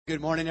Good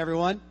morning,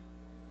 everyone.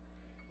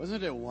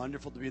 Wasn't it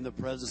wonderful to be in the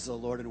presence of the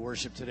Lord and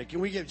worship today? Can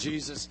we give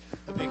Jesus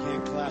a big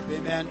hand clap?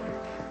 Amen.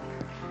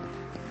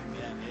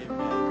 Amen.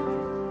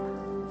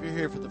 Amen. If you're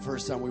here for the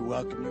first time, we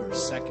welcome you. Or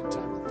second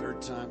time, or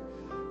third time.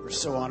 We're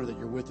so honored that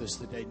you're with us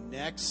today.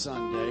 Next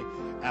Sunday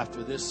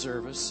after this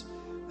service,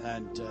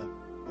 and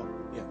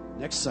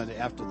next Sunday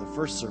after the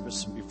first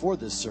service and before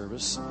this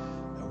service,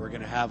 we're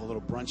going to have a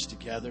little brunch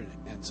together.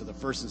 And so the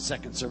first and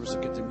second service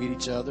will get to meet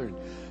each other, and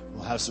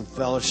we'll have some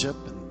fellowship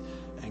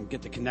and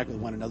get to connect with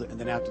one another. And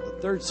then after the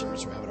third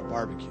service, we're having a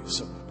barbecue.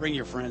 So bring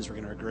your friends. We're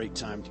going to have a great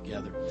time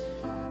together.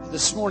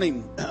 This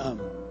morning,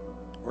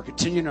 we're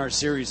continuing our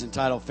series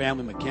entitled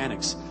Family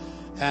Mechanics.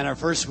 And our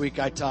first week,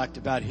 I talked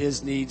about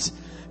his needs.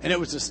 And it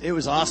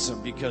was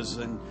awesome because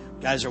when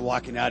guys are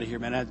walking out of here,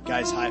 man, I had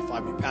guys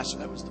high-five me. Pastor,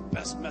 that was the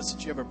best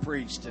message you ever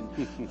preached. And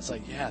I was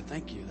like, yeah,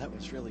 thank you. That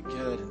was really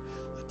good. And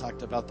I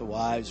talked about the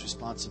wives'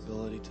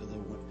 responsibility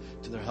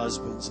to their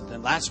husbands. And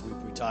then last week,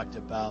 we talked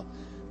about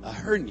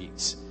her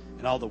needs.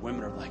 And all the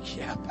women are like,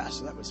 yeah,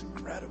 Pastor, that was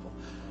incredible.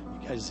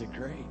 You guys did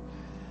great.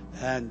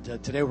 And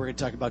today we're going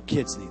to talk about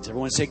kids' needs.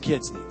 Everyone say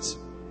kids' needs.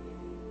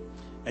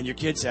 And your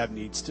kids have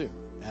needs too.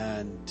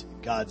 And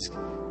God's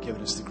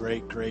given us the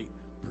great, great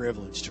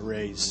privilege to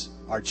raise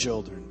our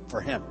children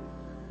for Him.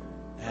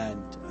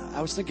 And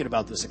I was thinking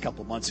about this a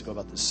couple months ago,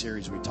 about this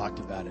series. We talked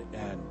about it.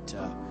 And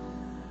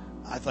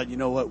I thought, you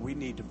know what? We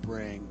need to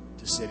bring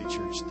to City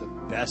Church the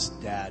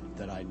best dad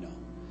that I know.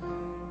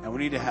 And we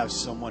need to have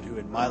someone who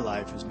in my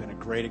life has been a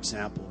great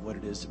example of what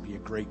it is to be a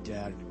great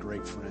dad and a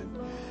great friend.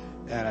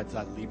 And I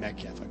thought Lee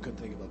Metcalf, I couldn't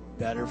think of a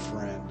better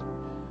friend,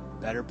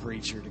 better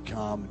preacher to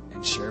come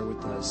and share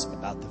with us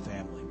about the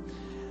family.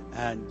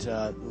 And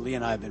Lee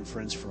and I have been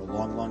friends for a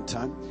long, long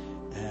time.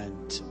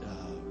 And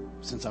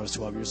since I was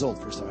 12 years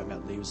old. First time I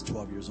met Lee was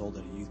 12 years old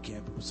at a youth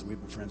camp. So we've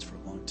been friends for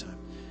a long time.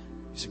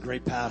 He's a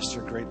great pastor,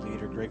 great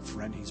leader, great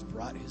friend. He's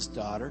brought his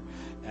daughter,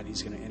 and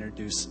he's going to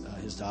introduce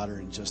his daughter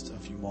in just a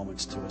few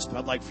moments to us. But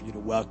I'd like for you to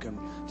welcome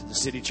to the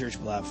City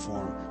Church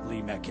platform,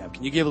 Lee Metcalf.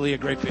 Can you give Lee a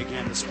great big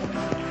hand this morning?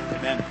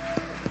 Amen.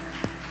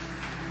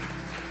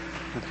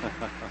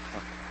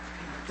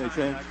 Thanks,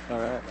 man. All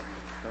right.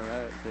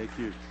 Thank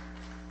you.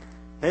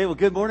 Hey, well,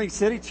 good morning,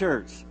 City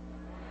Church.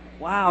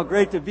 Wow,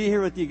 great to be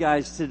here with you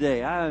guys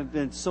today. I've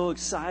been so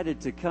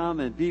excited to come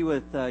and be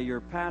with your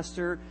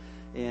pastor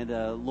and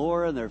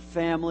Laura and their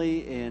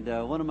family, and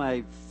one of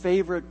my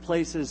favorite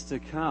places to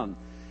come.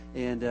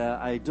 And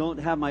I don't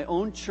have my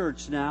own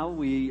church now.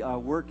 We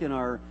work in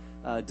our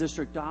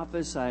district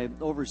office. I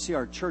oversee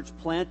our church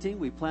planting.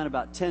 We plant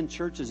about 10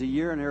 churches a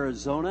year in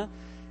Arizona.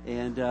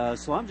 And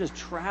so I'm just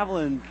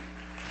traveling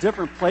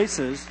different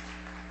places.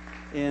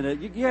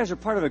 And you guys are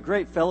part of a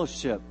great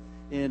fellowship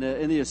in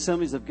the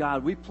Assemblies of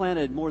God. We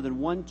planted more than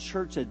one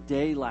church a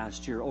day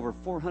last year, over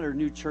 400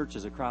 new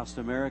churches across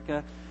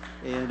America.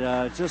 And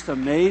just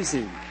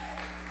amazing.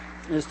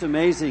 Just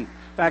amazing.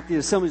 In fact, the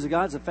Assemblies of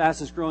God is the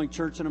fastest growing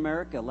church in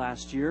America.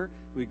 Last year,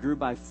 we grew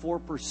by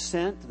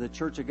 4%. The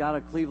Church of God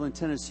of Cleveland,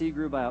 Tennessee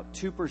grew by about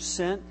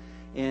 2%.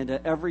 And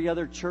every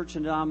other church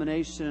and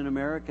denomination in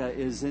America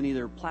is in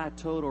either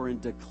plateaued or in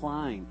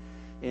decline.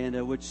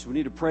 And which we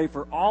need to pray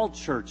for all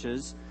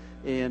churches,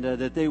 and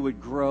that they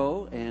would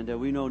grow. And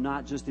we know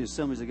not just the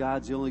Assemblies of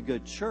God is the only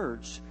good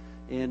church,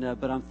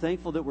 but I'm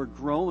thankful that we're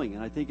growing.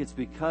 And I think it's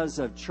because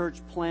of church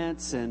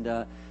plants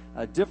and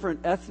different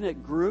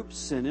ethnic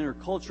groups and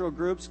intercultural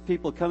groups,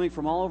 people coming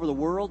from all over the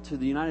world to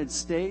the United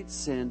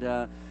States.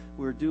 And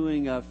we're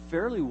doing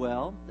fairly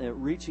well at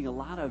reaching a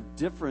lot of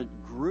different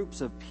groups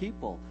of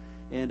people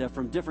and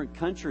from different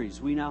countries.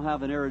 We now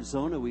have in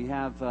Arizona, we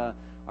have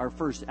our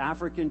first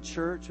African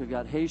church. We've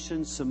got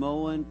Haitian,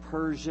 Samoan,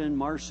 Persian,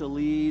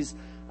 Marshallese,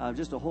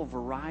 just a whole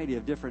variety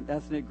of different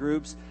ethnic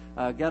groups.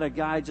 Got a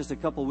guy just a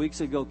couple weeks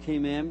ago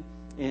came in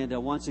and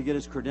wants to get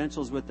his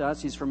credentials with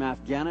us. He's from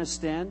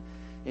Afghanistan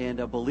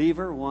and a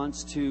believer,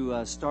 wants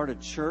to start a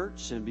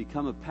church and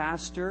become a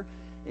pastor.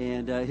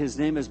 And his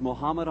name is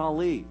Muhammad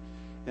Ali.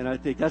 And I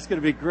think that's going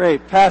to be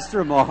great.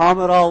 Pastor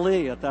Muhammad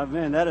Ali. I thought,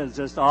 man, that is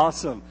just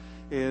awesome.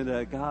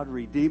 And God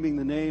redeeming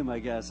the name, I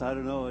guess. I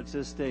don't know. It's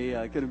just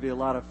going to be a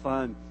lot of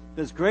fun.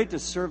 It's great to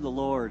serve the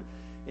Lord,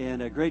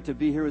 and great to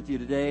be here with you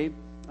today.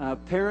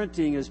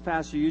 Parenting, as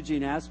Pastor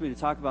Eugene asked me to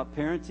talk about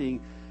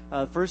parenting,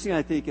 first thing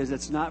I think is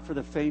it's not for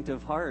the faint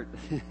of heart.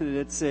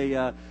 It's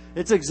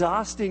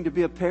exhausting to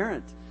be a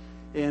parent,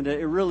 and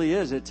it really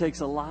is. It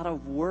takes a lot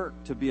of work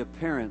to be a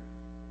parent,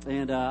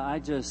 and I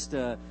just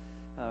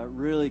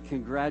really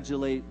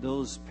congratulate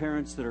those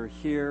parents that are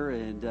here,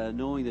 and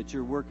knowing that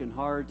you're working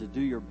hard to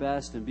do your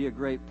best and be a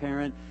great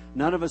parent.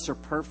 None of us are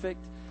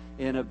perfect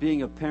in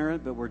being a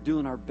parent, but we're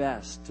doing our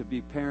best to be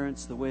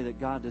parents the way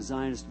that God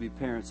designed us to be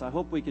parents. I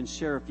hope we can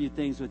share a few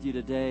things with you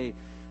today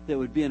that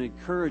would be an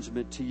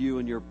encouragement to you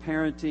in your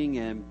parenting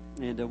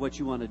and what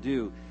you want to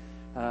do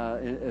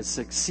as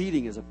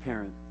succeeding as a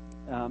parent.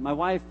 My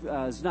wife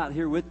is not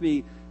here with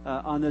me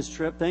on this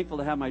trip. Thankful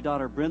to have my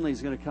daughter Brindley,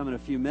 who's going to come in a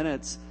few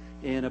minutes.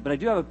 But I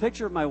do have a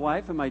picture of my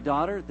wife and my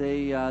daughter.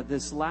 They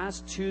this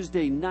last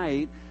Tuesday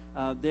night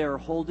They are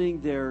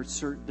holding their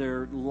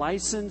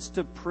license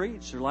to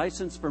preach, their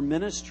license for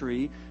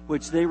ministry,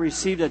 which they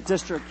received at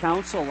District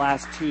Council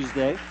last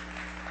Tuesday.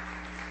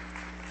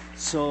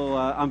 So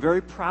I'm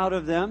very proud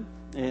of them,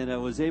 and I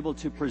was able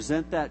to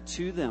present that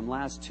to them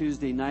last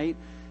Tuesday night.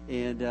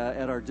 And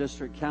at our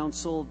District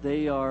Council,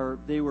 they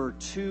were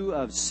 2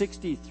 of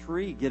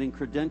 63 getting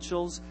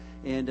credentials,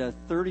 and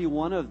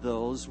 31 of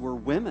those were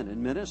women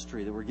in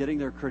ministry that were getting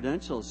their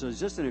credentials. So it was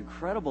just an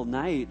incredible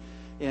night,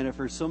 and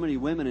for so many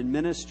women in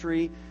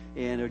ministry,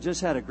 and I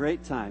just had a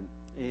great time.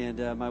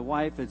 And my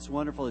wife, it's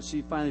wonderful that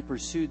she finally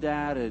pursued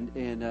that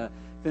and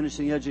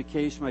finishing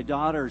education. My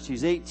daughter,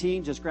 she's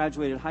 18, just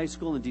graduated high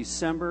school in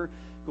December,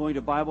 going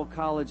to Bible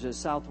college at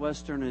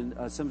Southwestern and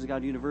Assemblies of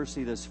God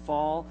University this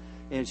fall.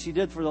 And she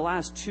did for the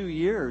last 2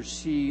 years,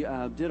 she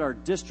did our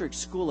district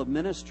school of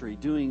ministry,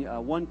 doing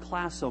 1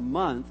 class a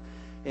month,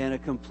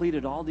 and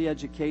completed all the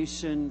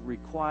education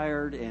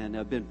required,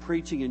 and been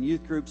preaching in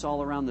youth groups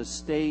all around the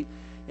state.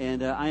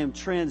 And I am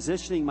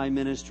transitioning my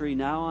ministry.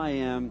 Now I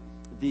am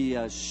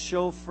the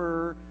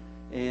chauffeur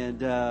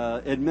and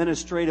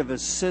administrative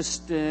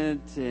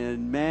assistant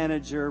and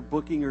manager,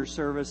 booking her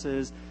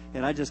services.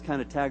 And I just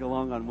kind of tag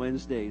along on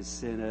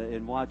Wednesdays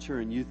and watch her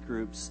in youth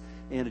groups.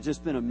 And it's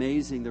just been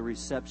amazing, the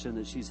reception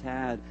that she's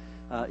had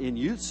in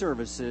youth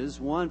services.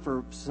 One,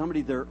 for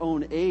somebody their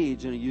own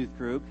age in a youth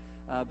group,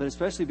 but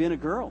especially being a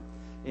girl.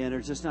 And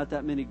there's just not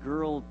that many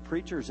girl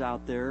preachers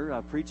out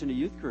there preaching to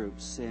youth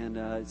groups.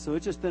 And so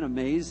it's just been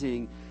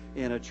amazing,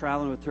 and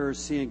traveling with her,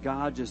 seeing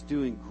God just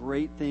doing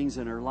great things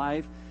in her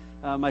life.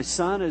 My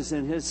son is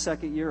in his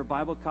 2nd year of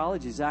Bible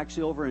college. He's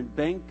actually over in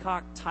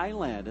Bangkok,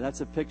 Thailand. And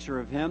that's a picture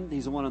of him.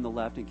 He's the one on the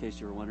left, in case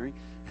you were wondering.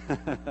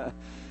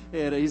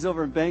 And he's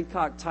over in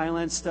Bangkok,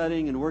 Thailand,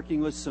 studying and working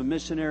with some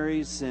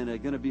missionaries, and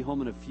going to be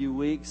home in a few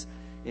weeks.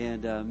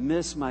 And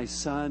miss my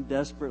son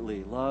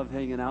desperately. Love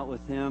hanging out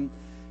with him.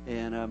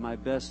 And my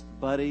best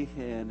buddy,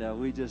 and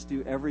we just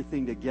do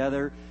everything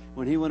together.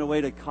 When he went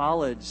away to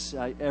college,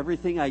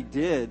 everything I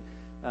did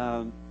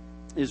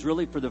is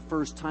really for the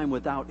first time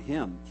without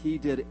him. He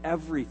did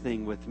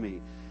everything with me.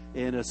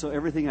 And so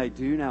everything I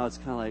do now, it's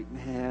kind of like,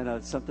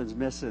 man, something's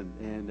missing,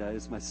 and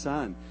it's my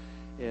son.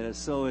 And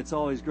so it's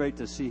always great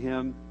to see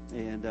him,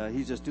 and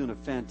he's just doing a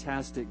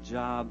fantastic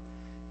job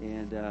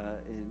and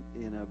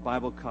in a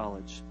Bible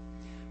college.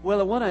 Well,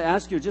 I want to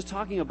ask you, just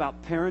talking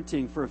about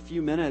parenting for a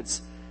few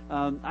minutes,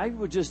 I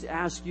would just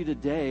ask you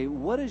today,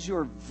 what is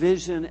your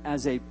vision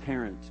as a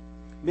parent?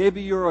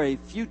 Maybe you're a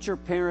future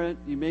parent.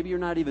 Maybe you're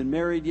not even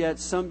married yet.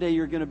 Someday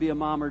you're going to be a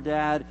mom or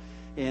dad.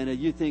 And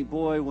you think,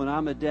 boy, when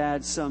I'm a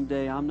dad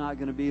someday, I'm not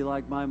going to be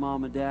like my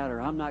mom and dad, or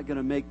I'm not going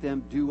to make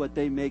them do what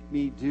they make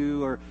me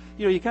do. Or,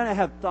 you kind of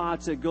have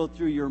thoughts that go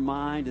through your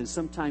mind, and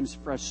sometimes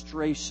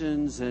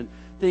frustrations and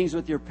things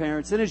with your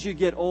parents. And as you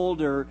get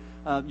older,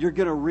 you're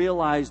going to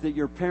realize that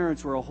your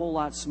parents were a whole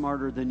lot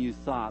smarter than you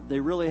thought. They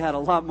really had a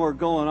lot more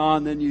going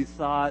on than you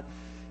thought.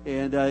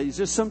 And it's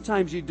just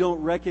sometimes you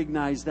don't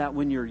recognize that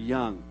when you're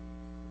young.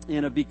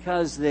 And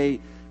because they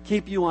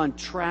keep you on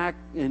track,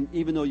 and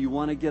even though you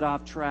want to get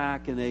off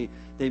track, and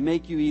they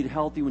make you eat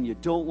healthy when you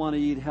don't want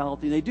to eat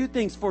healthy. They do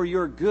things for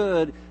your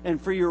good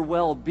and for your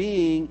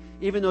well-being,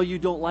 even though you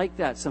don't like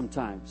that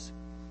sometimes.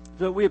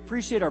 So we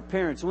appreciate our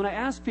parents. When I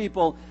ask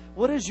people,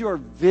 what is your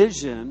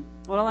vision?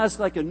 Well, I'll ask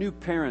like a new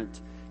parent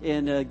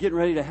and getting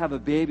ready to have a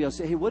baby. I'll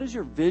say, hey, what is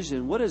your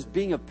vision? What does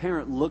being a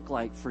parent look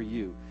like for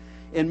you?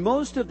 And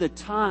most of the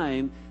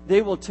time,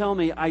 they will tell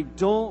me, I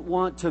don't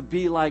want to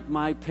be like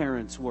my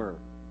parents were.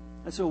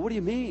 I said, well, what do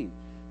you mean?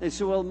 They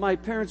said, well, my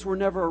parents were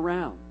never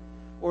around.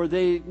 Or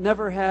we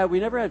never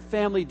had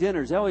family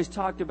dinners. They always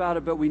talked about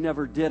it, but we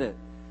never did it.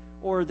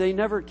 Or they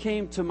never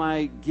came to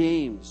my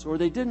games. Or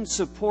they didn't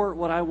support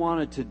what I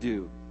wanted to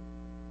do.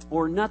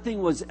 Or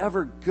nothing was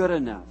ever good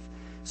enough.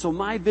 So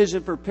my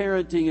vision for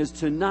parenting is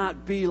to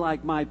not be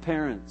like my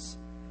parents.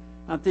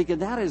 I'm thinking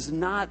that is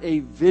not a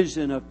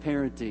vision of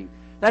parenting.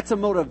 That's a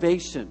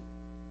motivation.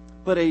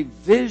 But a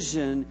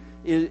vision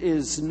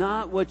is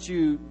not what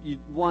you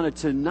want it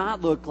to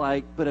not look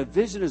like, but a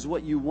vision is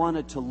what you want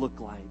it to look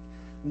like.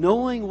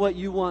 Knowing what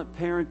you want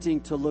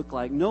parenting to look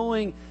like,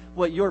 knowing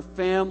what your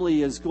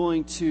family is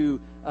going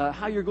to,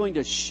 how you're going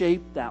to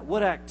shape that,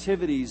 what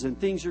activities and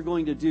things you're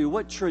going to do,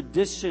 what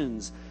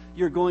traditions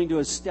you're going to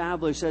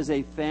establish as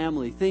a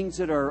family, things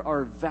that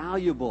are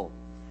valuable,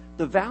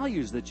 the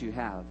values that you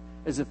have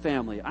as a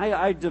family.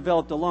 I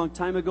developed a long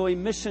time ago a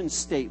mission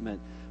statement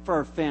for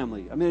our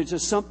family. I mean, it's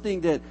just something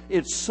that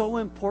it's so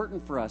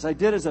important for us. I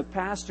did as a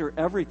pastor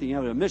everything. We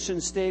had a mission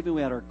statement,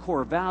 we had our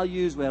core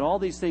values, we had all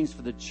these things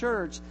for the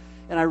church.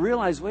 And I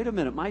realized, wait a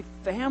minute, my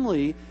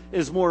family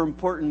is more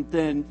important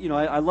than,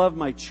 I love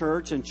my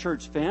church and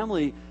church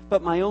family,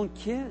 but my own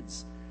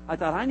kids. I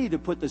thought I need to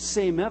put the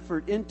same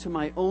effort into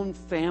my own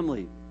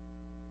family.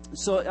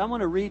 So I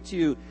want to read to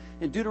you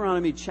in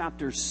Deuteronomy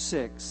chapter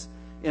 6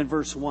 and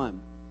verse 1.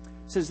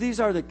 It says, these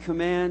are the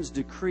commands,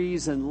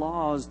 decrees, and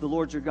laws the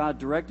Lord your God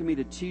directed me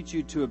to teach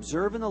you to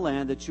observe in the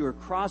land that you are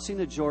crossing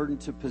the Jordan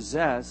to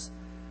possess,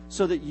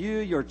 so that you,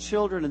 your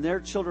children, and their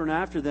children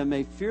after them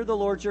may fear the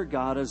Lord your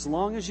God as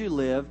long as you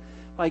live,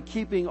 by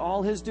keeping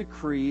all his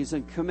decrees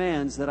and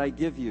commands that I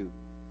give you,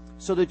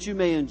 so that you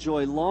may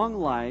enjoy long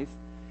life.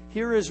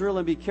 Hear, Israel,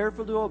 and be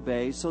careful to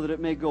obey, so that it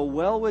may go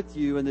well with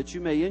you, and that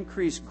you may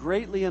increase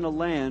greatly in a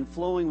land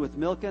flowing with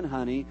milk and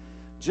honey,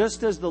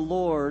 just as the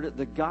Lord,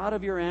 the God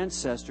of your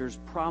ancestors,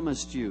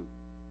 promised you.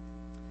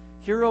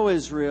 Hear, O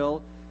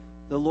Israel,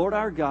 the Lord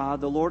our God,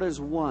 the Lord is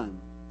one.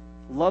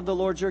 Love the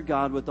Lord your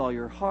God with all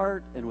your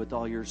heart, and with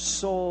all your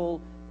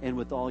soul, and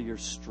with all your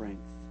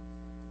strength.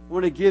 I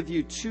want to give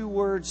you 2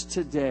 words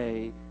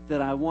today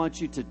that I want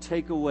you to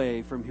take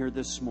away from here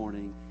this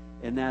morning,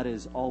 and that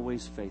is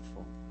always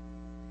faithful.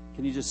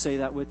 Can you just say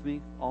that with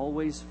me?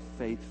 Always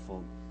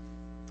faithful.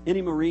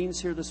 Any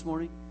Marines here this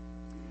morning?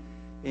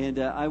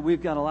 And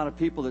we've got a lot of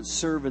people that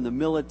serve in the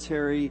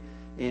military,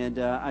 and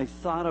I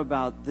thought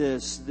about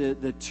this.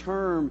 The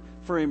term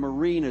for a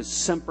Marine is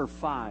Semper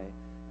Fi,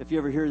 if you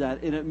ever hear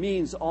that, and it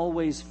means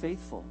always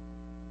faithful.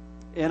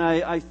 And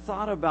I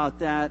thought about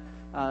that.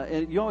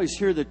 And you always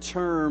hear the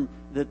term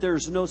that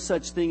there's no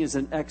such thing as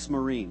an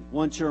ex-Marine.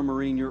 Once you're a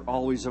Marine, you're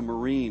always a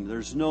Marine.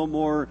 There's no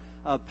more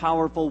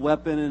powerful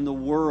weapon in the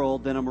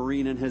world than a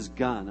Marine and his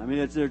gun. I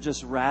mean, they're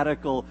just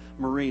radical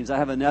Marines. I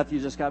have a nephew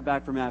just got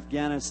back from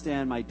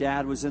Afghanistan. My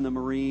dad was in the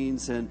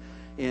Marines, and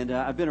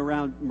I've been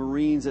around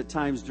Marines at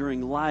times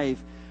during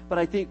life. But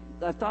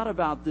I thought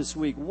about this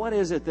week, what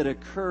is it that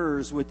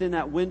occurs within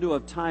that window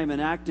of time in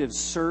active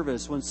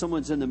service when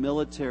someone's in the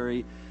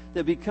military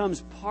that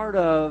becomes part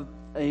of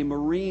a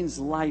Marine's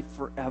life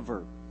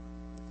forever?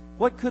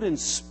 What could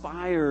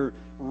inspire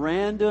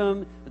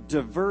random,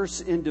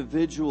 diverse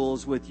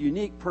individuals with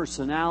unique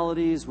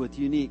personalities, with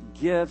unique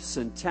gifts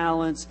and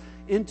talents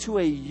into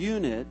a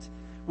unit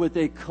with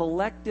a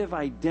collective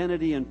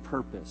identity and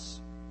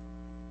purpose?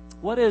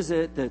 What is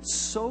it that's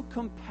so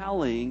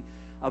compelling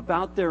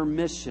about their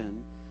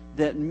mission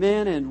that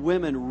men and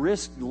women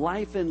risk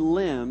life and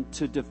limb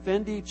to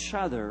defend each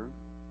other,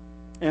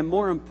 and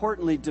more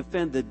importantly,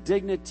 defend the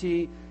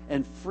dignity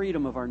and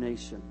freedom of our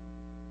nation?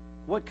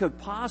 What could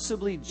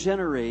possibly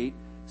generate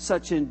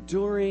such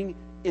enduring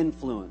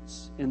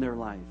influence in their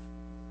life?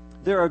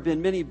 There have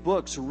been many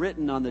books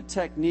written on the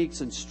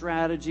techniques and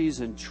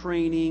strategies and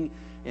training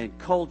and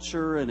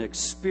culture and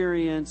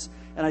experience,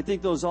 and I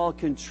think those all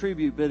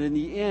contribute, but in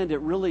the end, it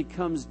really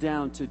comes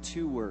down to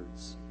 2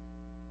 words: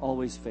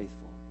 always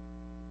faithful.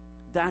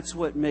 That's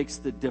what makes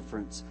the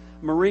difference.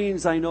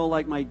 Marines, I know,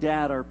 like my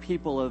dad, are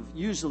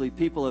usually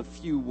people of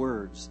few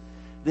words.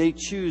 They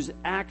choose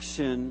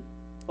action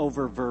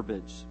over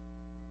verbiage.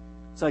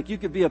 It's like you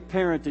could be a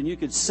parent and you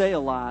could say a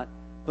lot,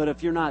 but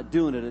if you're not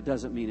doing it, it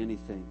doesn't mean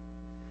anything.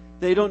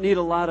 They don't need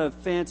a lot of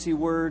fancy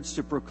words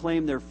to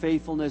proclaim their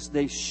faithfulness.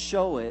 They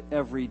show it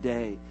every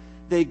day.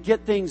 They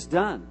get things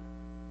done.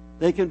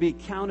 They can be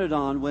counted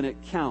on when it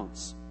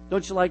counts.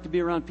 Don't you like to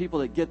be around people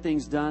that get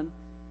things done?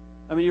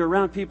 I mean, you're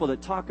around people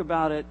that talk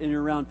about it, and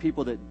you're around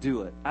people that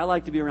do it. I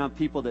like to be around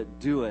people that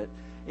do it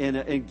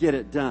and get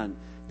it done.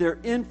 Their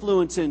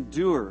influence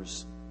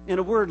endures. In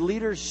a word,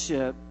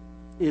 leadership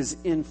is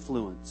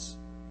influence.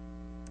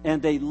 And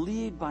they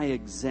lead by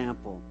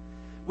example.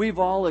 We've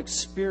all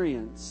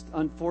experienced,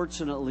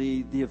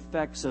 unfortunately, the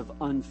effects of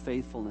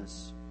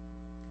unfaithfulness.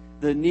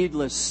 The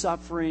needless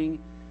suffering,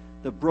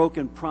 the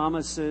broken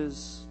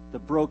promises, the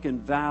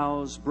broken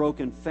vows,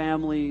 broken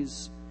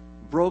families,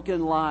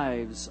 broken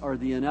lives are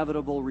the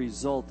inevitable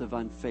result of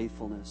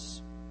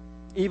unfaithfulness.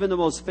 Even the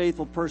most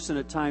faithful person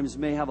at times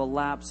may have a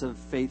lapse of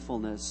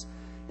faithfulness.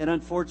 And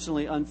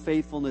unfortunately,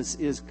 unfaithfulness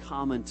is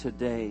common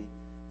today.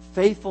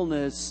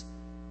 Faithfulness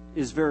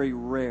is very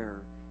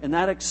rare. And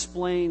that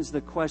explains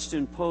the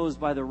question posed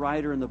by the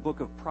writer in the book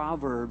of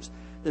Proverbs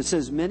that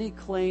says, many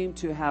claim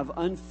to have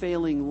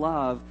unfailing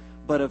love,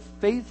 but a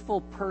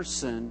faithful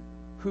person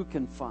who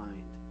can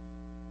find?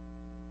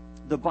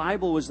 The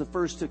Bible was the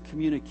first to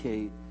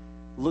communicate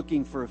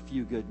looking for a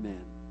few good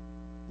men,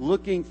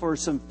 looking for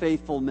some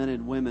faithful men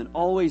and women,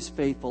 always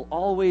faithful,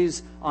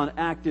 always on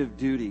active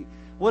duty.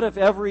 What if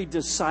every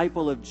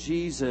disciple of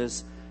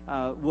Jesus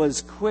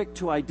was quick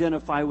to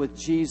identify with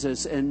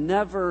Jesus and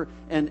never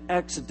an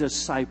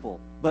ex-disciple,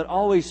 but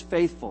always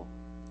faithful?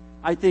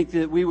 I think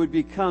that we would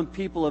become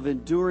people of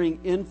enduring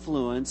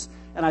influence,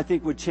 and I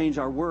think would change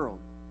our world.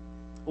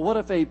 What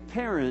if a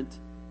parent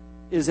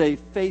is a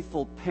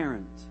faithful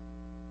parent?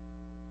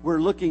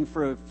 We're looking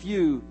for a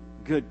few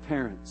good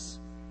parents,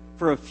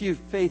 for a few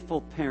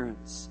faithful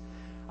parents.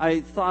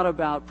 I thought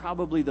about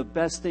probably the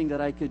best thing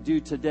that I could do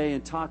today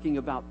in talking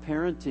about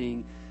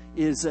parenting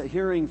is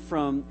hearing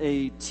from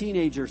a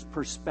teenager's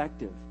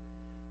perspective.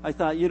 I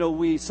thought,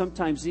 we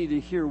sometimes need to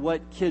hear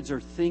what kids are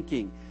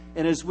thinking.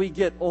 And as we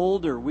get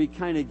older, we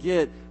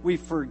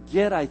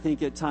forget, I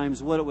think, at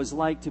times what it was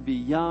like to be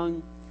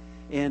young.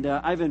 And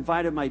I've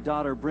invited my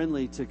daughter,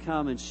 Brinley, to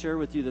come and share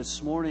with you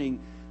this morning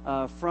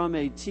from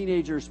a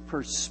teenager's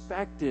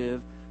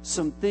perspective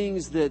some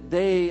things that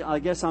they, I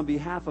guess on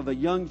behalf of a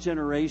young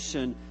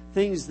generation,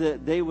 things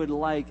that they would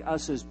like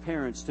us as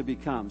parents to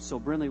become. So,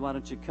 Brinley, why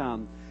don't you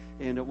come?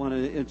 And I want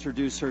to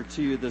introduce her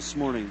to you this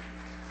morning.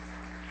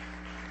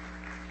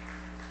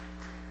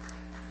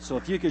 So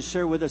if you could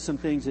share with us some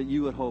things that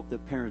you would hope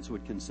that parents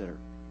would consider.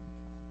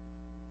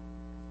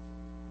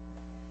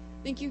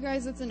 Thank you,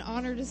 guys. It's an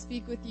honor to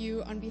speak with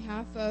you on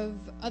behalf of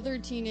other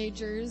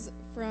teenagers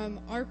from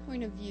our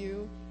point of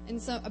view and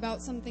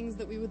about some things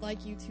that we would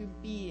like you to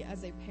be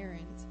as a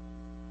parent.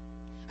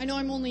 I know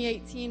I'm only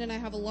 18 and I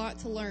have a lot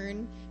to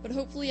learn, but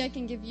hopefully I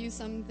can give you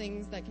some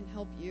things that can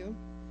help you.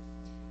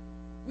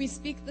 We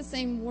speak the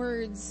same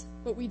words,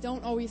 but we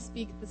don't always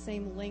speak the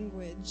same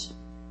language.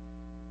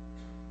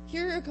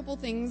 Here are a couple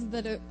things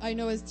that I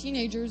know as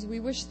teenagers we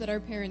wish that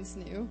our parents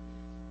knew.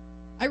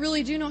 I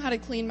really do know how to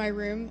clean my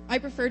room. I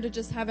prefer to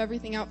just have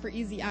everything out for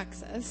easy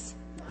access.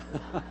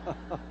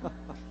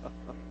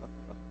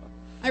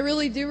 I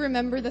really do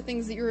remember the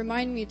things that you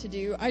remind me to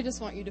do. I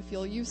just want you to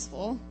feel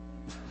useful.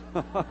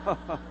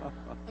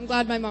 I'm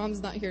glad my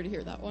mom's not here to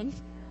hear that one.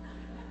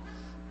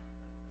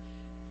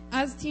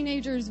 As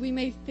teenagers, we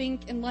may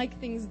think and like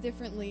things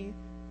differently,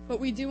 but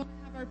we do want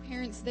to have our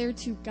parents there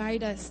to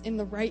guide us in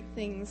the right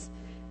things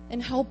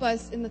and help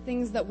us in the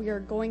things that we are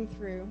going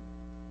through.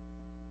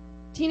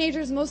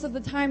 Teenagers most of the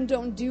time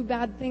don't do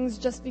bad things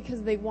just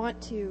because they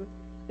want to.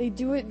 They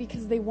do it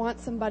because they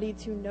want somebody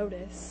to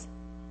notice.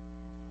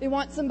 They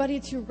want somebody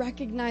to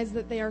recognize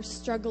that they are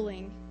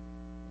struggling.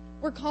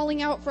 We're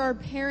calling out for our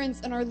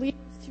parents and our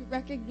leaders to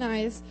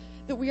recognize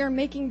that we are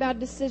making bad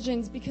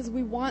decisions because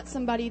we want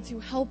somebody to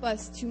help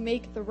us to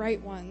make the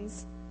right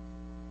ones.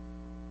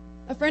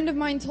 A friend of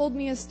mine told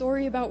me a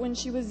story about when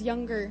she was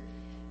younger,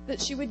 that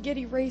she would get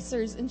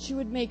erasers and she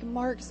would make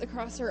marks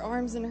across her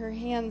arms and her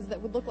hands that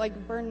would look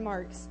like burn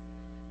marks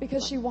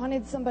because she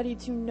wanted somebody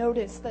to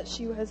notice that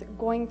she was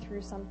going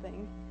through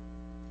something.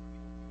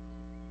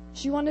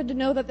 She wanted to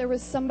know that there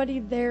was somebody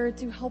there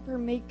to help her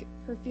make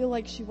her feel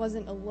like she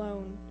wasn't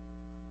alone,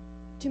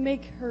 to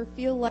make her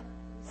feel like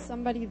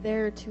somebody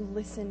there to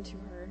listen to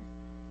her.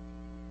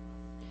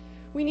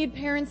 We need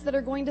parents that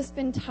are going to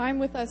spend time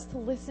with us to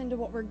listen to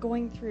what we're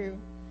going through,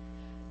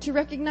 to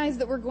recognize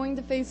that we're going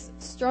to face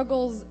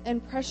struggles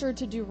and pressure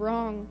to do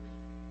wrong,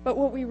 but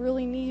what we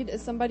really need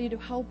is somebody to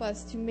help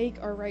us to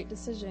make our right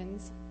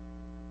decisions.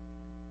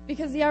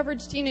 Because the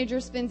average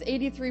teenager spends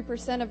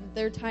 83% of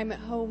their time at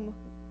home,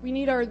 we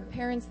need our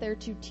parents there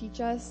to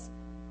teach us,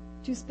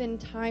 to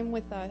spend time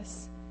with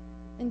us,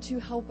 and to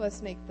help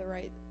us make the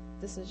right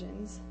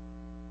decisions.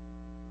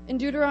 In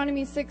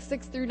Deuteronomy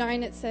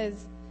 6:6-9, it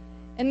says,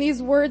 "And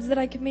these words that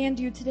I command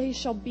you today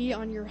shall be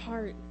on your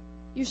heart.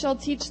 You shall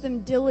teach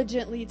them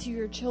diligently to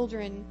your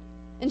children,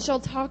 and shall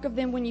talk of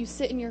them when you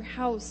sit in your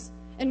house,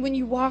 and when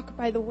you walk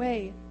by the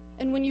way,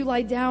 and when you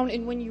lie down,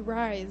 and when you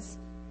rise.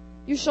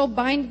 You shall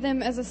bind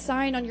them as a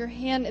sign on your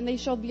hand, and they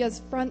shall be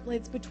as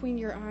frontlets between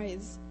your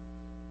eyes.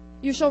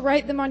 You shall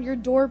write them on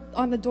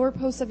the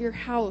doorposts of your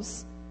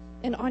house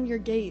and on your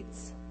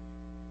gates."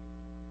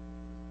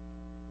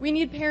 We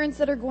need parents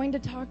that are going to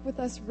talk with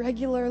us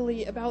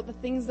regularly about the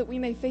things that we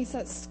may face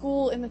at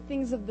school and the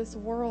things of this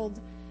world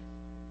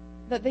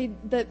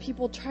that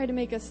people try to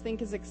make us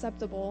think is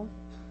acceptable.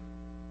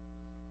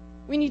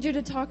 We need you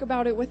to talk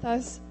about it with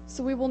us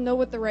so we will know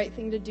what the right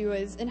thing to do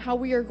is and how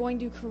we are going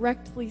to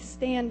correctly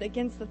stand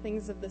against the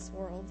things of this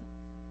world.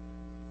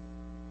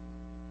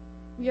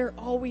 We are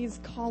always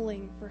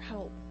calling for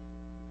help.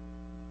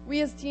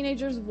 We as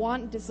teenagers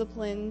want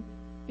discipline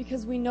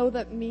because we know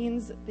that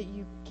means that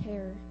you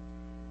care.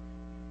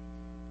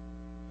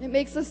 It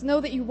makes us know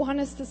that you want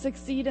us to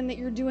succeed and that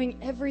you're doing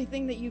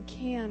everything that you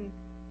can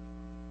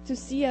to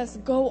see us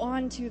go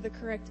on to the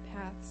correct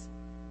paths.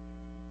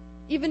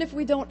 Even if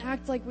we don't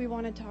act like we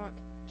want to talk,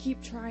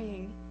 keep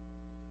trying.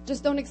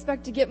 Just don't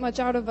expect to get much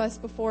out of us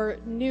before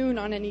noon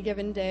on any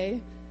given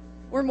day.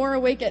 We're more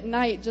awake at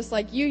night, just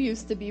like you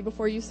used to be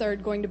before you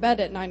started going to bed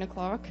at 9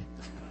 o'clock.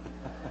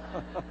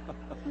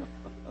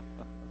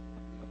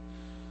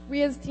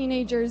 We as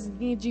teenagers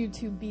need you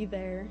to be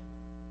there.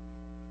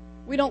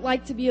 We don't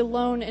like to be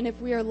alone, and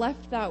if we are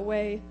left that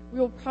way, we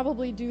will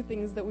probably do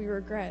things that we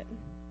regret.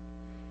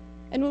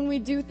 And when we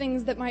do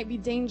things that might be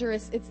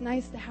dangerous, it's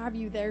nice to have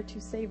you there to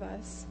save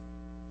us.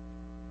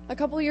 A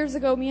couple years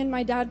ago, me and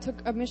my dad took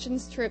a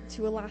missions trip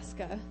to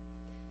Alaska.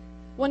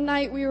 One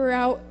night we were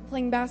out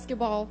playing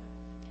basketball,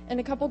 and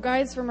a couple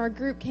guys from our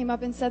group came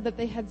up and said that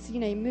they had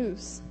seen a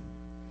moose.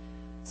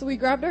 So we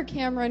grabbed our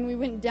camera and we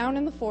went down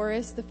in the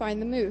forest to find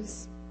the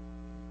moose.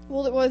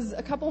 Well, it was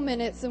a couple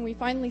minutes and we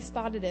finally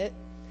spotted it.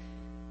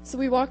 So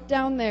we walked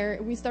down there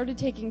and we started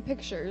taking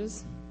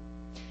pictures.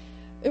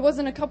 It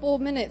wasn't a couple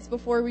of minutes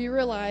before we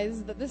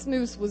realized that this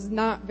moose was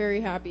not very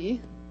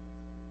happy.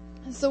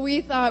 So we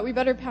thought we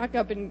better pack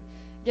up and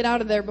get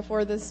out of there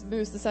before this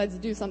moose decides to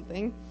do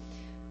something.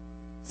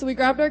 So we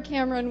grabbed our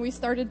camera and we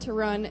started to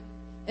run.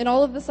 And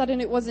all of a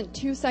sudden, it wasn't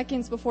 2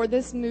 seconds before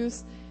this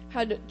moose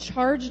had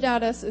charged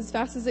at us as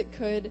fast as it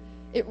could.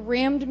 It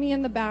rammed me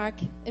in the back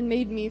and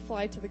made me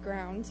fly to the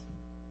ground.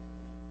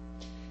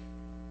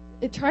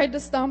 It tried to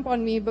stomp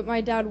on me, but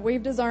my dad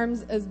waved his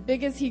arms as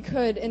big as he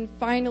could, and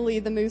finally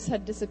the moose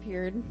had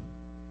disappeared.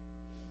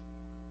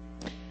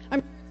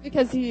 I'm sure it's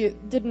because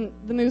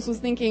the moose was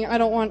thinking, I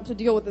don't want to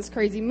deal with this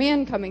crazy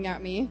man coming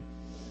at me.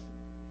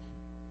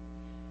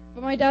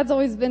 But my dad's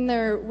always been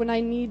there when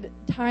I need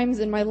times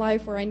in my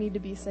life where I need to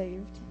be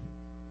saved.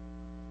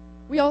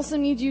 We also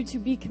need you to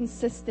be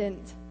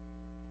consistent.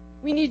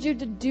 We need you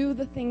to do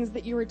the things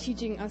that you are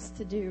teaching us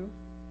to do.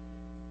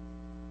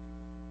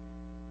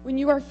 When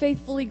you are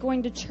faithfully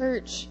going to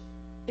church,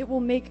 it will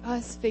make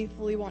us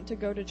faithfully want to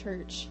go to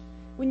church.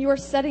 When you are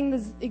setting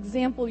the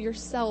example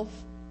yourself,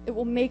 it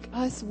will make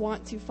us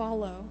want to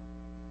follow.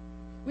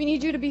 We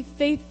need you to be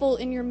faithful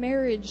in your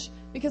marriage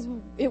because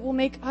it will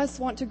make us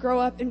want to grow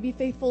up and be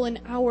faithful in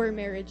our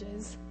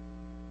marriages.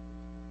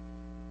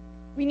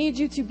 We need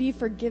you to be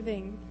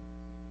forgiving.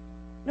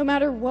 No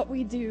matter what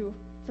we do,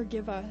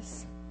 forgive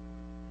us.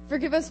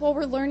 Forgive us while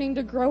we're learning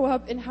to grow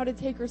up and how to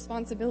take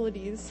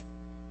responsibilities.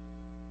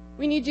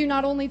 We need you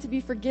not only to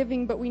be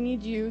forgiving, but we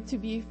need you to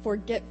be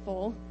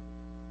forgetful.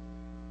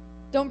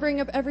 Don't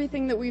bring up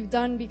everything that we've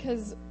done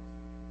because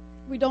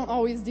we don't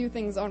always do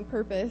things on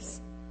purpose.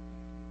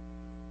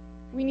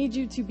 We need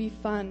you to be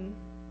fun.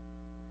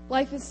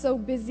 Life is so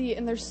busy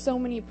and there's so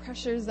many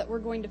pressures that we're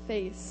going to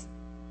face.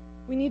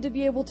 We need to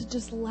be able to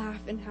just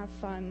laugh and have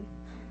fun.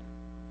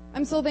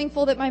 I'm so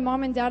thankful that my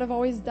mom and dad have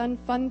always done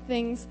fun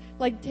things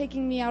like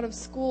taking me out of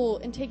school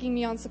and taking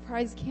me on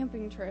surprise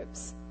camping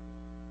trips.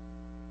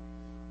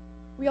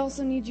 We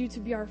also need you to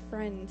be our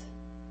friend.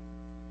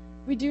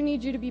 We do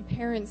need you to be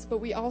parents, but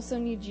we also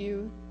need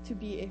you to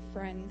be a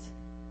friend.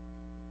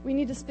 We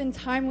need to spend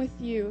time with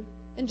you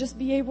and just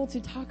be able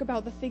to talk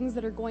about the things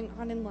that are going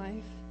on in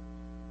life.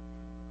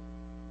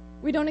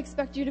 We don't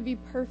expect you to be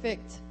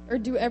perfect or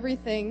do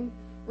everything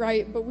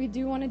right, but we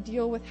do want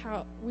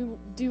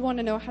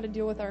to know how to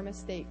deal with our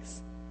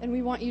mistakes. And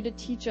we want you to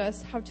teach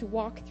us how to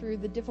walk through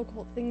the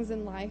difficult things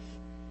in life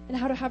and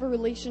how to have a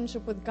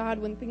relationship with God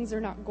when things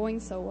are not going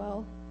so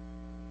well.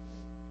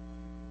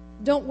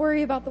 Don't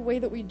worry about the way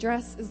that we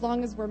dress as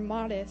long as we're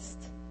modest.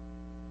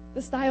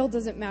 The style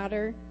doesn't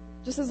matter,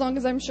 just as long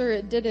as I'm sure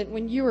it didn't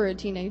when you were a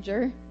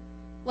teenager.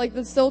 Like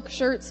the silk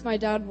shirts my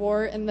dad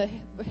wore and the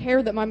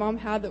hair that my mom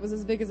had that was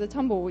as big as a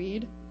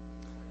tumbleweed.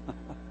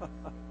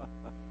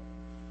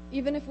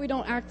 Even if we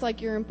don't act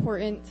like you're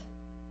important,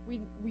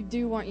 we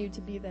do want you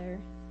to be there,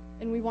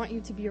 and we want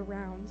you to be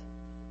around.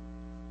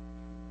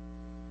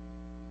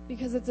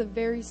 Because it's a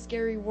very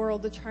scary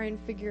world to try and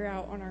figure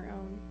out on our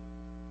own.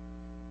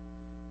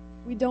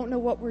 We don't know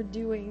what we're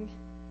doing,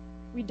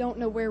 we don't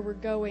know where we're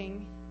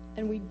going,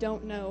 and we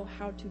don't know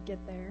how to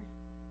get there.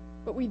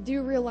 But we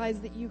do realize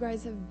that you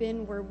guys have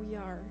been where we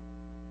are.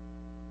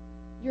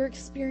 Your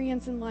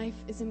experience in life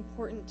is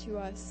important to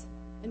us,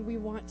 and we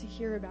want to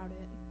hear about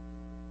it.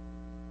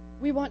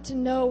 We want to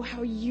know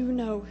how you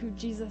know who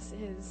Jesus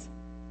is.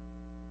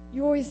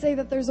 You always say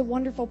that there's a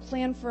wonderful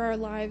plan for our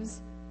lives.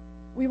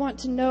 We want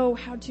to know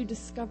how to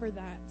discover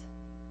that.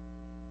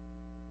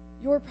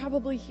 You're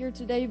probably here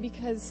today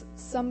because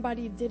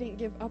somebody didn't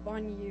give up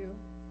on you.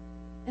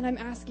 And I'm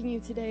asking you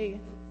today,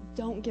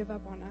 don't give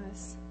up on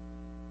us.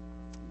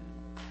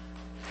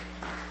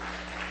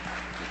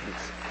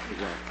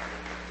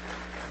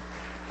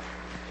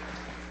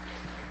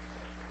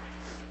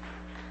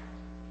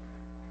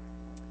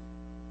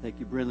 Thank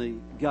you, Brinley.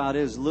 God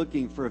is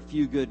looking for a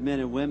few good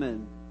men and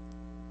women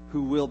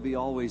who will be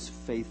always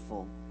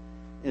faithful.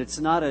 It's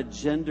not a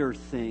gender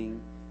thing.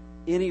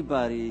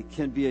 Anybody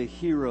can be a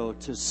hero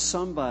to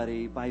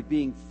somebody by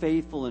being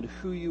faithful in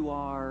who you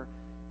are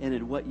and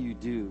in what you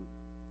do.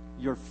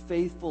 Your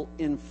faithful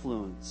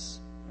influence,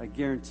 I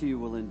guarantee you,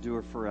 will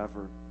endure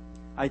forever.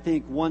 I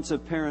think once a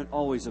parent,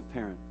 always a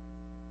parent.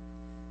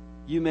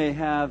 You may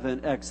have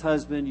an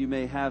ex-husband, you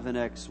may have an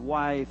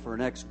ex-wife or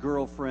an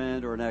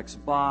ex-girlfriend or an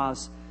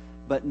ex-boss,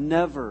 but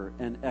never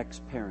an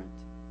ex-parent,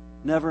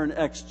 never an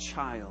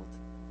ex-child.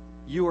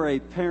 You are a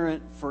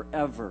parent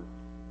forever.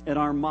 And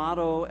our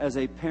motto as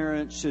a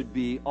parent should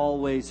be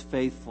always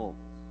faithful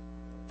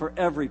for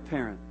every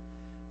parent.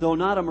 Though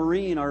not a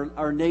Marine,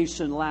 our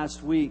nation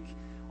last week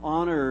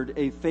honored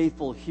a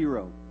faithful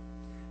hero.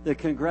 The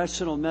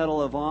Congressional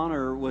Medal of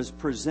Honor was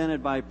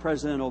presented by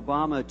President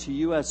Obama to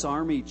U.S.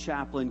 Army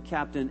Chaplain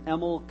Captain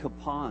Emil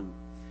Kapaun.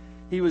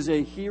 He was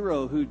a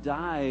hero who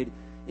died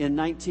in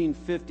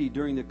 1950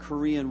 during the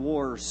Korean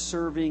War,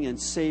 serving and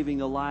saving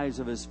the lives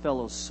of his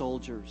fellow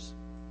soldiers.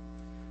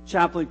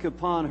 Chaplain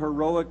Kapaun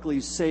heroically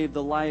saved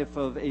the life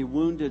of a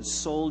wounded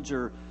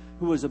soldier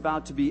who was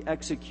about to be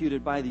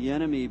executed by the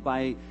enemy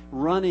by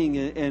running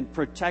and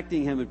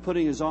protecting him and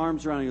putting his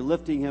arms around him and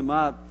lifting him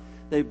up.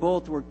 They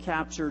both were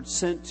captured,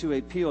 sent to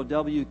a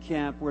POW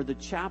camp where the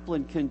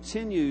chaplain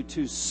continued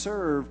to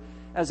serve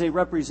as a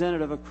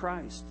representative of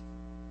Christ.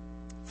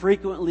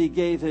 Frequently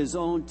gave his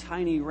own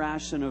tiny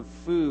ration of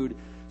food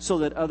so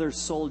that other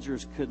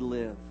soldiers could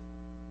live.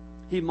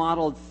 He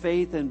modeled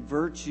faith and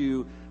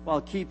virtue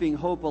while keeping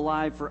hope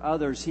alive for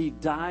others. He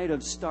died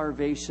of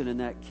starvation in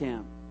that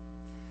camp.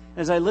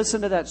 As I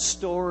listened to that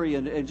story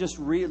and just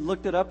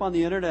looked it up on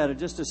the internet and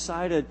just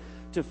decided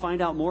to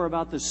find out more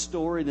about the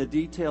story, the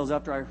details,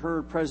 after I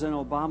heard President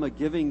Obama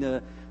giving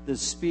the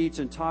speech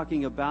and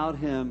talking about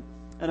him,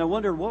 and I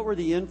wondered what were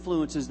the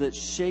influences that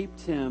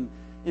shaped him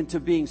into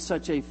being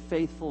such a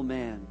faithful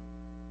man.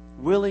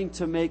 willing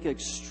to make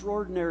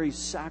extraordinary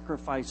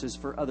sacrifices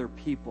for other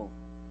people.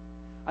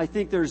 I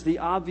think there's the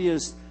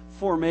obvious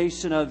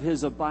formation of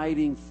his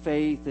abiding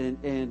faith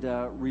and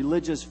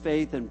religious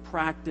faith and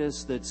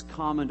practice that's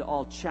common to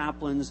all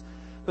chaplains,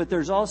 but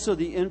there's also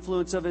the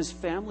influence of his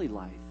family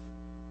life.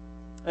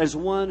 As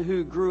one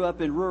who grew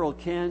up in rural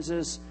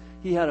Kansas,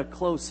 he had a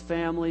close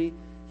family.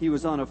 He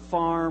was on a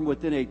farm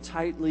within a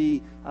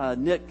tightly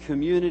knit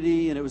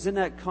community, and it was in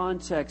that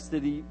context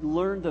that he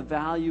learned the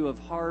value of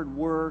hard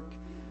work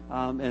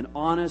and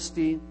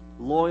honesty,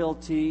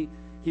 loyalty.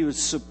 He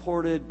was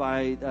supported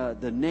by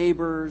the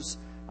neighbors,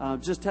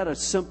 just had a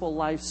simple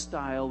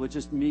lifestyle with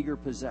just meager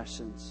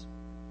possessions.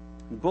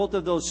 And both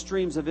of those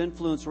streams of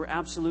influence were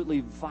absolutely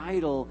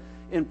vital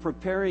in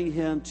preparing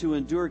him to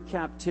endure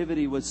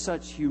captivity with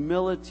such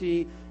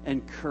humility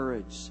and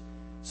courage,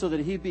 so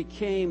that he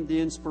became the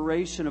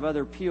inspiration of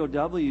other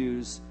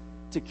POWs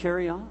to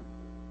carry on.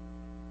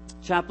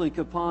 Chaplain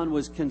Capon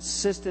was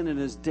consistent in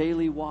his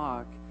daily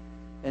walk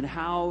and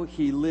how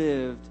he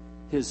lived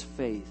his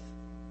faith.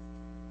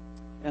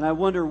 And I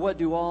wonder, what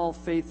do all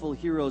faithful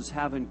heroes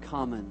have in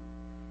common?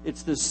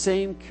 It's the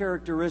same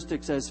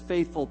characteristics as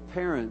faithful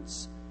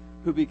parents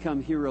who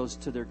become heroes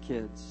to their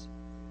kids.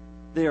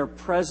 They are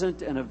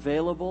present and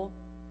available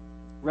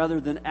rather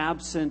than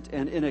absent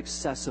and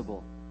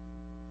inaccessible.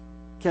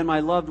 Can my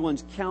loved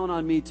ones count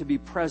on me to be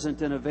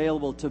present and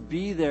available, to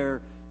be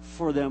there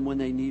for them when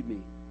they need me?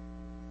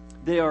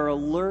 They are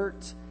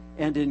alert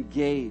and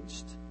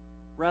engaged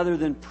rather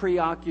than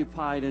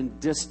preoccupied and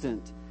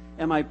distant.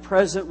 Am I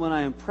present when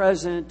I am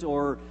present,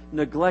 or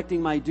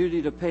neglecting my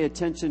duty to pay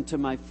attention to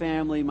my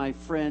family, my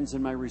friends,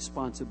 and my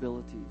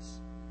responsibilities?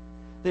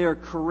 They are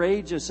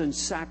courageous and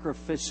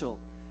sacrificial.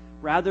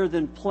 Rather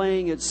than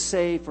playing it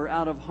safe or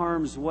out of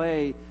harm's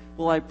way,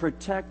 will I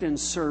protect and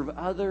serve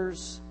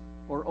others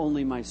or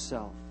only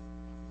myself?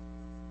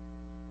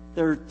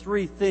 There are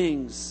three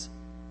things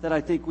that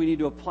I think we need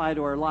to apply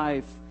to our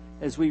life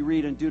as we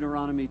read in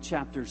Deuteronomy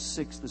chapter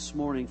 6 this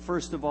morning.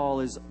 First of all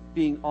is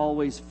being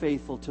always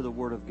faithful to the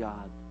Word of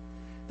God.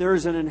 There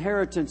is an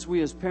inheritance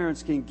we as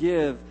parents can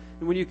give.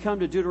 And when you come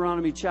to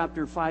Deuteronomy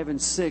chapter 5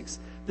 and 6,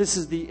 this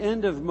is the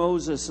end of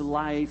Moses'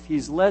 life.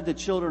 He's led the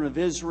children of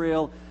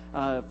Israel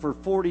for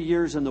 40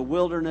 years in the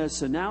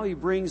wilderness, and now he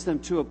brings them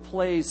to a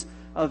place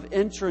of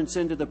entrance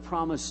into the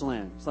promised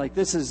land. It's like,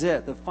 this is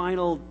it, the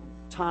final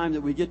time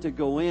that we get to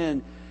go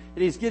in.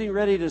 And he's getting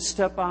ready to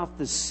step off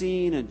the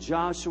scene, and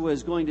Joshua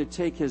is going to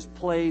take his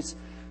place.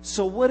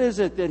 So what is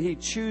it that he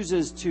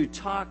chooses to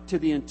talk to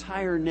the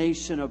entire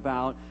nation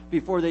about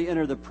before they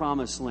enter the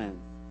promised land?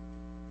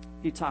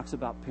 He talks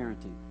about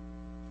parenting.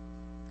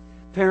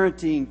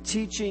 Parenting,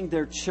 teaching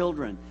their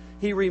children.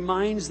 He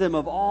reminds them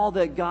of all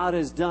that God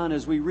has done,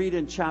 as we read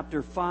in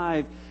chapter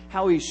 5,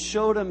 how he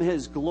showed them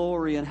his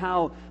glory and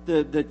how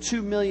the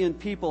 2 million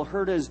people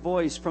heard his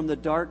voice from the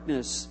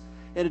darkness.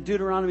 And in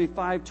Deuteronomy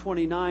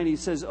 5:29, he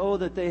says, "Oh,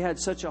 that they had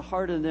such a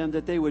heart in them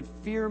that they would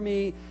fear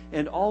me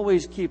and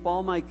always keep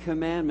all my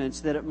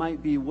commandments, that it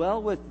might be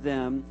well with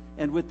them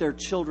and with their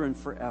children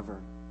forever."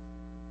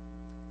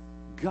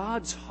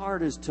 God's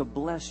heart is to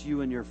bless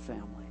you and your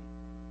family.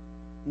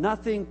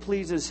 Nothing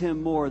pleases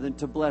him more than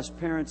to bless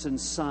parents and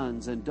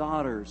sons and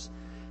daughters.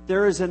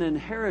 There is an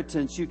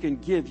inheritance you can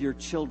give your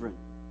children.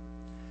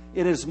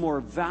 It is more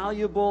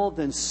valuable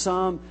than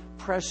some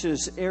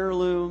precious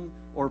heirloom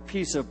or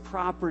piece of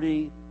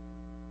property.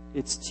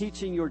 It's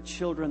teaching your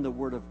children the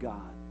Word of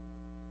God.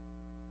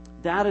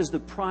 That is the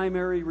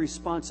primary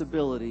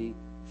responsibility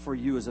for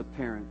you as a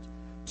parent,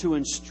 to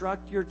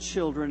instruct your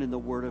children in the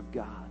Word of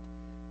God.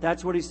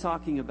 That's what he's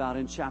talking about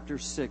in chapter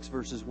 6,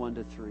 verses 1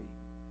 to 3.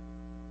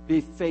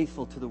 Be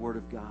faithful to the Word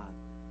of God,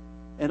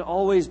 and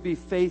always be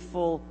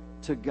faithful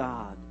to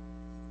God.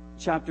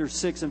 Chapter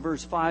 6 and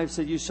verse 5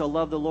 said, "You shall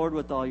love the Lord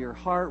with all your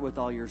heart, with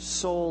all your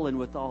soul, and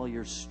with all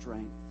your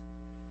strength."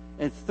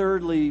 And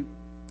thirdly,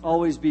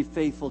 always be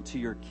faithful to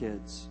your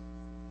kids.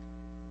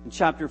 In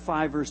chapter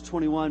 5, verse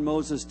 21,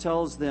 Moses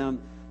tells them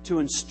to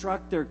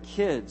instruct their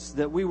kids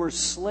that we were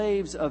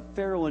slaves of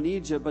Pharaoh in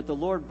Egypt, but the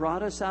Lord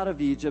brought us out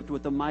of Egypt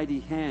with a mighty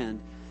hand.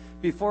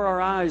 Before our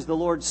eyes, the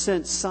Lord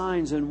sent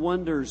signs and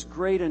wonders,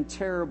 great and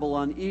terrible,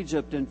 on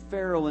Egypt and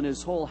Pharaoh and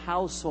his whole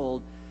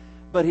household.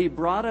 But he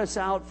brought us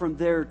out from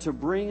there to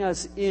bring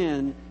us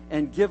in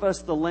and give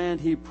us the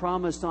land he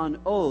promised on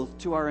oath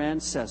to our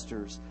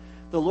ancestors.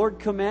 The Lord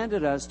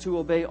commanded us to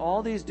obey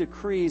all these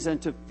decrees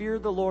and to fear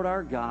the Lord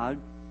our God,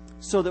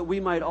 so that we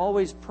might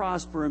always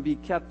prosper and be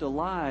kept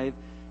alive,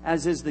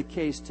 as is the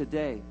case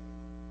today.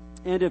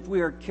 And if we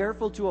are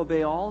careful to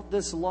obey all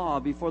this law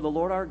before the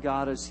Lord our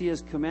God as he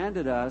has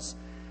commanded us,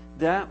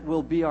 that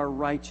will be our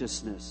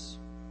righteousness.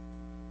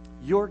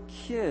 Your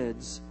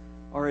kids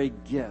are a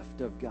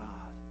gift of God.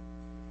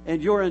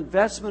 And your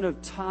investment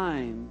of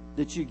time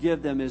that you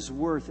give them is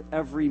worth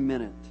every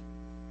minute.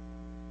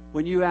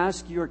 When you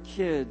ask your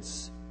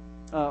kids,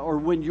 or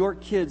when your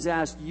kids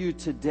ask you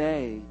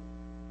today,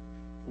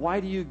 why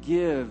do you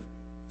give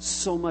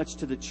so much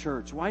to the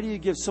church? Why do you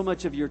give so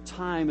much of your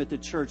time at the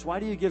church? Why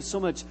do you give so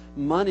much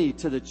money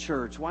to the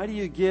church? Why do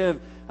you give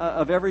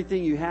of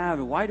everything you have?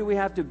 And why do we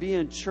have to be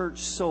in church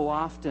so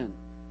often?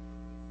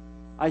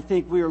 I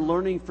think we are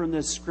learning from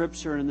this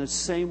scripture in the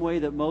same way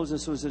that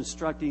Moses was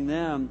instructing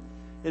them.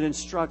 It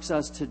instructs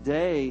us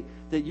today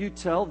that you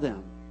tell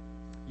them,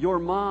 your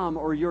mom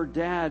or your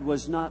dad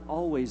was not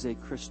always a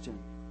Christian.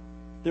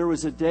 There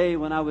was a day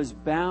when I was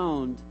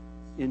bound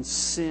in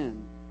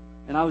sin,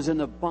 and I was in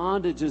the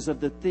bondages of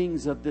the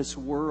things of this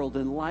world,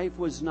 and life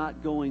was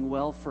not going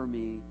well for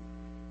me.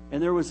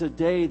 And there was a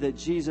day that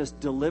Jesus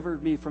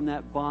delivered me from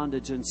that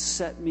bondage and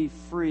set me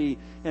free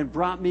and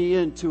brought me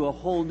into a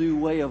whole new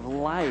way of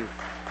life.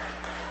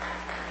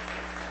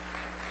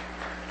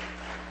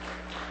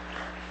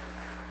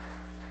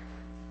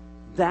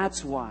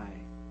 That's why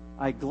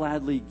I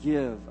gladly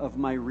give of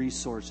my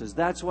resources.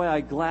 That's why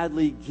I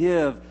gladly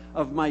give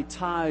of my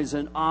tithes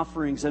and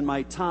offerings and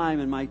my time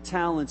and my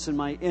talents and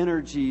my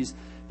energies,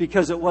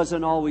 because it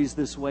wasn't always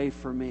this way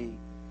for me.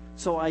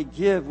 So I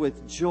give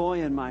with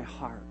joy in my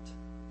heart.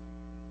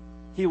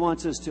 He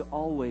wants us to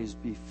always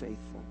be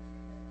faithful.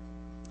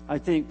 I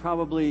think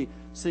probably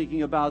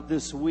thinking about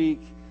this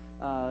week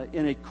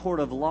in a court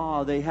of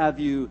law, they have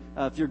you,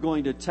 if you're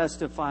going to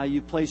testify,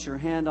 you place your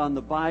hand on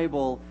the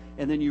Bible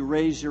and then you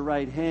raise your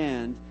right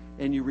hand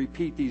and you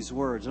repeat these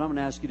words. And I'm going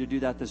to ask you to do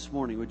that this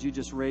morning. Would you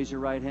just raise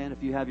your right hand?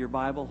 If you have your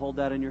Bible, hold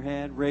that in your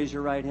hand. Raise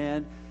your right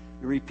hand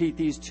and repeat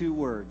these two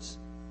words: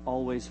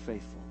 always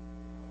faithful.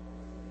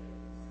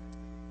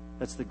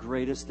 That's the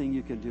greatest thing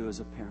you can do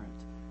as a parent.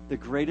 The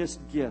greatest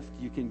gift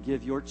you can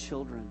give your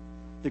children.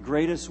 The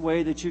greatest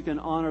way that you can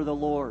honor the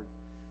Lord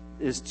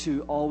is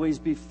to always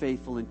be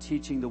faithful in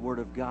teaching the Word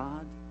of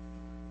God,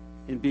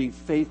 in being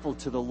faithful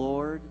to the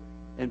Lord,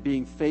 and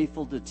being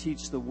faithful to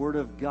teach the Word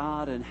of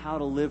God and how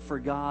to live for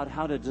God,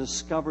 how to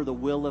discover the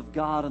will of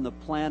God and the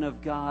plan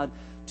of God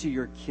to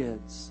your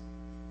kids.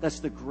 That's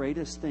the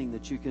greatest thing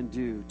that you can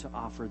do to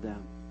offer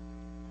them.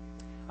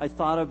 I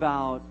thought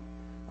about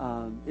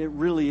it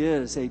really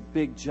is a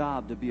big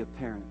job to be a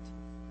parent.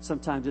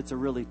 Sometimes it's a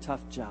really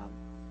tough job.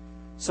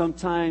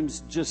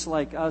 Sometimes, just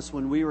like us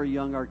when we were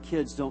young, our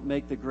kids don't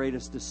make the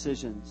greatest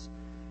decisions.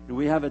 And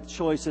we have a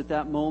choice at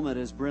that moment,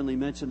 as Brinley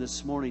mentioned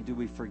this morning. Do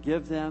we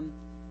forgive them?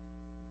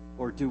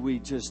 Or do we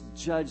just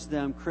judge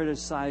them,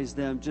 criticize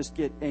them, just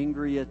get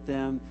angry at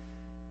them?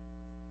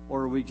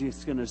 Or are we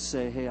just going to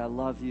say, hey, I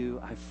love you,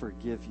 I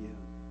forgive you,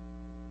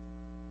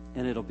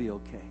 and it'll be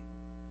okay?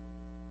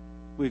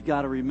 We've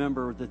got to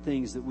remember the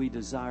things that we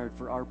desired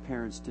for our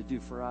parents to do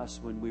for us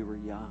when we were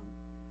young.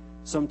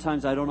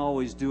 Sometimes I don't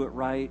always do it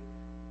right.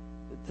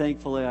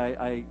 Thankfully,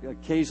 I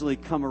occasionally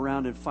come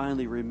around and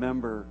finally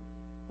remember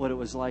what it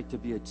was like to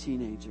be a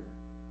teenager.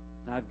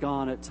 And I've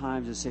gone at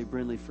times to say,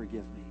 Brinley,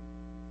 forgive me.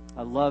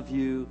 I love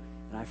you,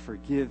 and I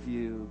forgive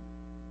you,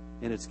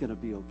 and it's going to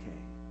be okay.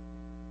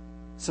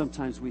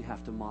 Sometimes we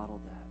have to model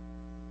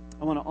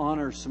that. I want to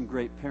honor some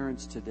great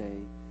parents today.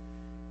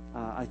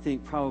 I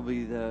think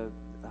probably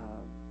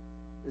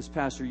as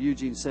Pastor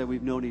Eugene said,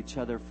 we've known each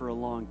other for a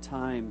long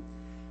time.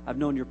 I've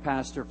known your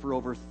pastor for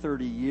over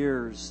 30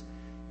 years,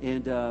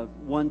 and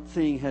one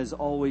thing has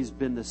always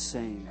been the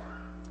same.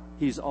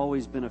 He's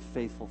always been a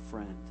faithful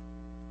friend.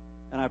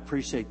 And I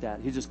appreciate that.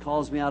 He just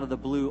calls me out of the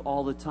blue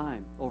all the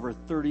time. Over a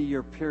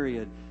 30-year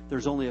period,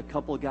 there's only a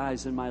couple of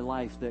guys in my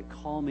life that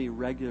call me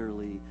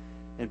regularly,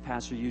 and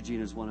Pastor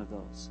Eugene is one of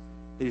those.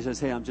 And he says,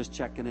 hey, I'm just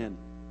checking in.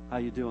 How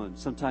you doing?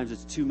 Sometimes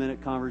it's a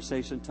 2-minute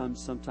conversation.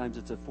 Sometimes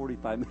it's a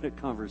 45-minute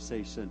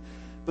conversation.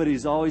 But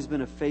he's always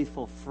been a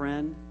faithful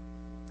friend.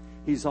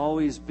 He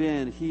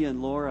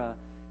and Laura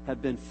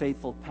have been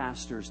faithful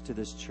pastors to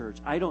this church.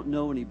 I don't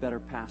know any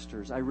better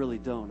pastors. I really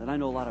don't. And I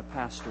know a lot of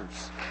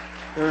pastors.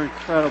 They're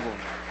incredible.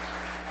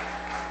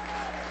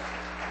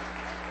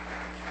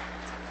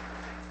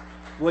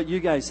 What you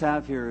guys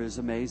have here is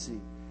amazing.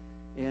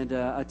 And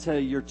I tell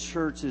you, your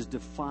church is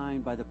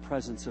defined by the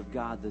presence of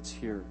God that's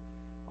here.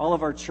 All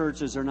of our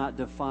churches are not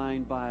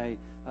defined by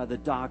the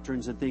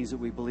doctrines and things that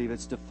we believe.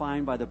 It's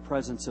defined by the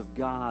presence of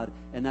God,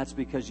 and that's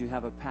because you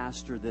have a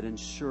pastor that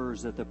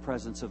ensures that the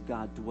presence of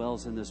God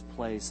dwells in this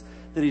place,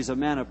 that he's a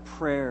man of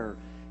prayer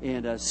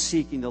and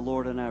seeking the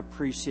Lord, and I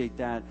appreciate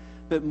that.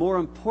 But more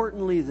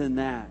importantly than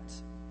that,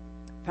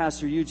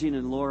 Pastor Eugene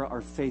and Laura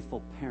are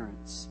faithful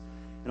parents.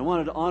 And I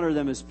wanted to honor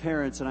them as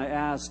parents, and I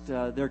asked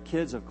their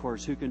kids, of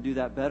course, who can do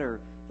that better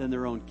than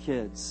their own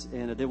kids.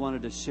 And they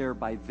wanted to share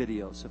by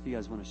video. So if you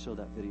guys want to show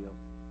that video.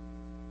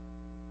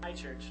 Hi,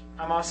 church.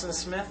 I'm Austin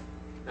Smith.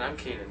 And I'm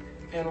Keenan.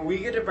 And we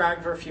get to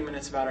brag for a few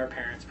minutes about our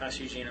parents,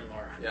 Pastor Eugene and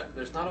Laura. Yeah,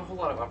 there's not a whole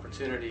lot of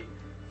opportunity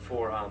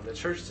for the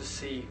church to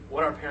see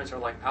what our parents are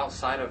like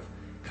outside of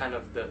kind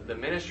of the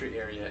ministry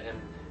area. And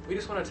we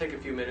just want to take a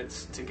few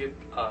minutes to give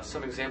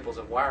some examples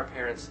of why our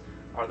parents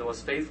are the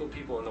most faithful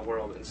people in the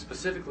world, and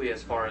specifically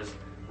as far as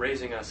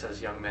raising us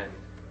as young men.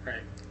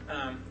 Right.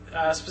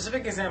 A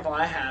specific example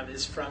I have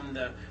is from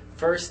the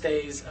first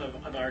days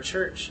of our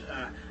church.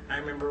 I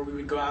remember we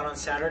would go out on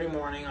Saturday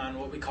morning on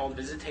what we called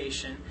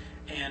visitation,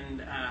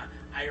 and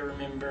I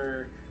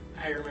remember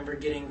I remember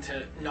getting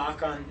to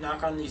knock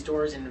on these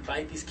doors and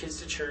invite these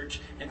kids to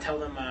church and tell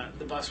them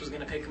the bus was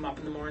going to pick them up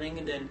in the morning,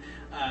 and then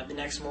the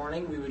next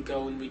morning we would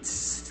go and we'd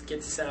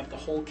get to set up the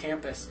whole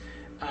campus.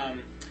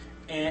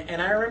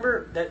 And I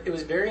remember that it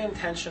was very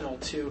intentional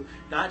to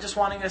not just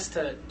wanting us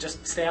to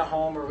just stay at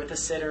home or with a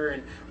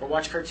sitter or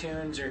watch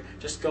cartoons or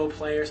just go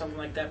play or something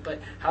like that, but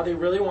how they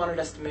really wanted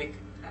us to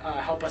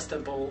help us to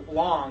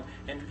belong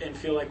and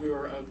feel like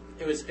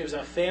it was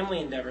a family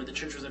endeavor. The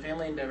church was a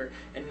family endeavor,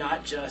 and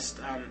not just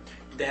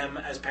them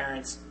as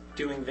parents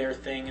doing their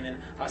thing and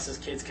then us as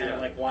kids kind of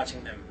like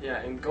watching them.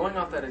 Yeah, and going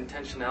off that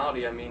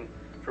intentionality, I mean,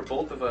 for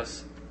both of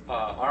us,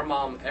 our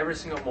mom every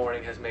single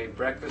morning has made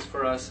breakfast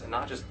for us, and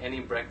not just any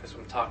breakfast.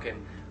 I'm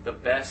talking the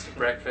best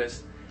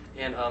breakfast.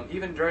 And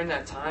even during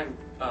that time,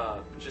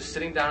 just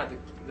sitting down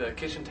at the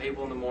kitchen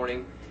table in the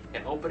morning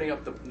and opening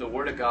up the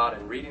Word of God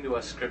and reading to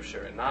us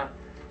Scripture, and not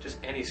just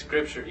any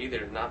Scripture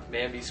either, not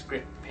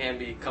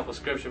Pamby couple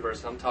Scripture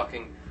verses. I'm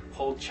talking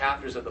whole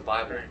chapters of the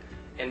Bible.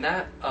 And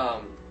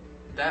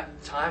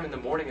that time in the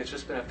morning has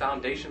just been a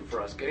foundation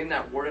for us. Getting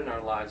that Word in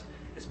our lives,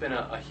 it's been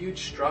a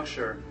huge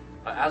structure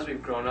as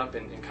we've grown up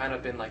and kind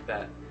of been like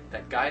that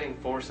guiding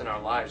force in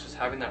our lives, just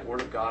having that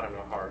Word of God in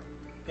our heart.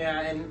 Yeah,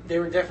 and they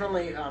were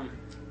definitely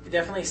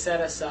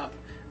set us up.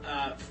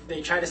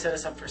 They try to set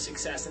us up for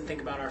success and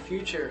think about our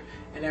future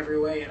in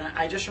every way. And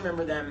I just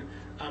remember them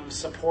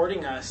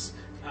supporting us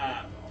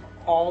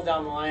all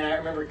down the line. I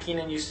remember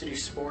Keenan used to do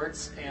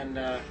sports, and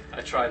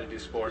I tried to do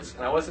sports,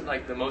 and I wasn't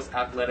like the most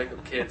athletic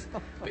of kids.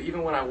 But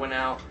even when I went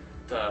out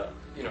to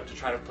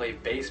try to play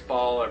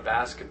baseball or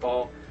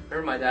basketball, I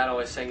remember my dad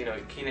always saying,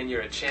 Keenan,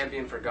 you're a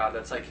champion for God.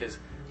 That's like his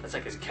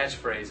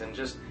catchphrase. And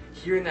just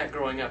hearing that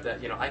growing up, that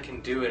I can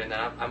do it, and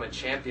that I'm a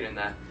champion in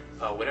that.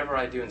 Whatever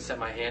I do and set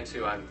my hand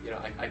to,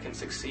 I can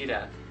succeed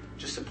at.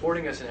 Just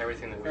supporting us in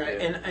everything that we do.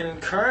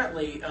 And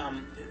currently,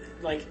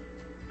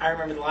 I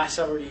remember the last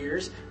several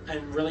years,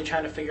 and really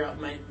trying to figure out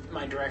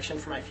my direction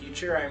for my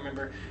future. I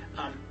remember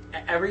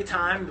every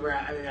time where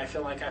I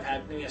feel like I've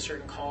had maybe a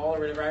certain call or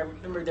whatever, I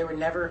remember they were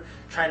never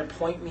trying to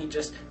point me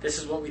just, this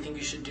is what we think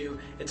you should do.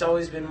 It's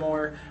always been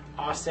more,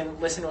 Austin,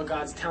 listen to what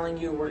God's telling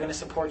you. We're going to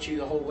support you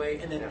the whole way.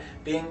 And then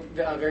being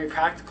very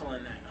practical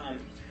in that.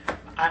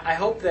 I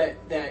hope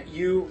that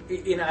you,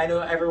 I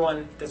know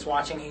everyone that's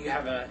watching, you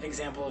have an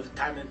example of the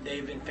time that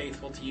they've been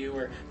faithful to you,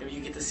 or maybe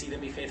you get to see them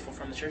be faithful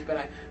from the church, but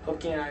I hope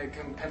Kean and I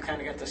have kind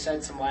of got to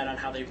shed some light on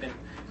how they've been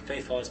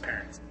faithful as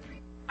parents.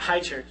 Hi,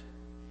 church.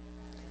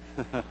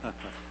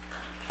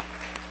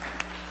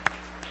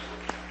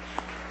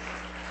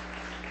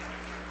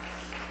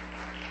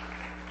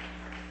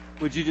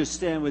 Would you just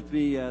stand with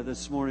me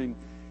this morning?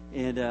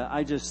 And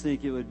I just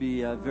think it would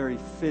be very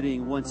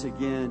fitting once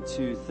again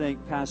to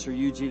thank Pastor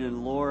Eugene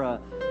and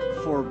Laura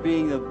for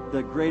being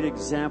the great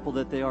example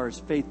that they are as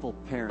faithful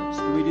parents.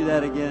 Can we do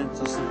that again?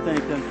 Just to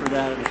thank them for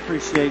that and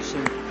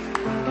appreciation.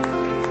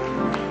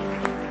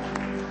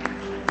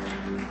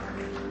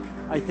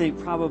 I think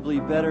probably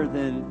better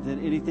than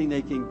anything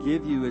they can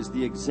give you is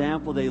the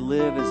example they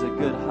live as a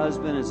good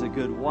husband, as a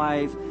good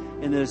wife,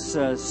 in this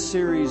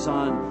series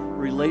on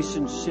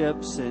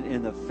relationships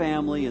and the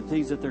family and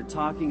things that they're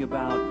talking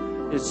about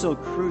is so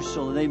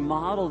crucial. And they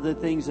model the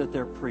things that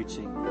they're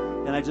preaching.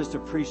 And I just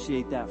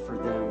appreciate that for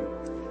them.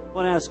 I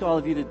want to ask all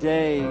of you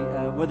today,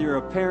 whether you're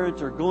a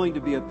parent or going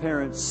to be a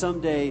parent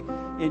someday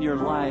in your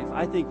life,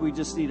 I think we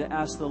just need to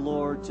ask the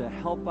Lord to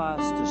help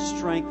us, to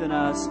strengthen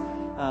us,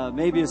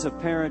 maybe as a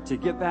parent to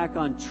get back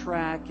on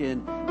track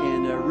and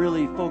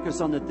really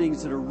focus on the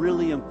things that are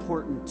really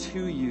important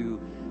to you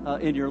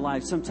in your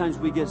life. Sometimes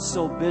we get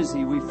so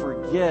busy we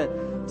forget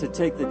to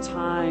take the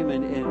time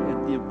and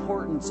the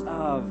importance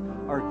of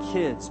our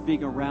kids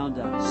being around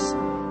us.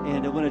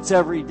 And when it's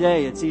every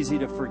day, it's easy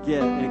to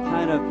forget. And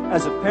kind of,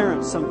 as a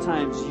parent,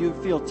 sometimes you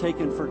feel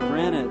taken for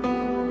granted.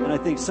 And I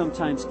think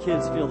sometimes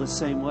kids feel the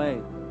same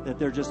way, that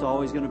they're just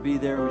always going to be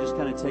there. We just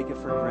kind of take it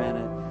for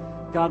granted.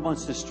 God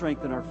wants to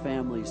strengthen our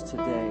families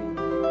today.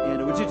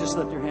 And would you just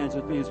lift your hands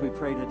with me as we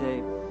pray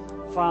today?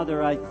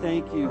 Father, I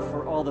thank you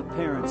for all the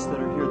parents that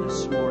are here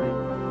this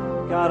morning.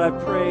 God, I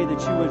pray that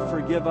you would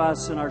forgive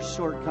us and our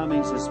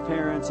shortcomings as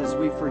parents, as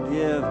we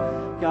forgive,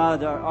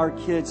 God, our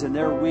kids and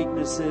their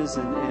weaknesses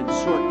and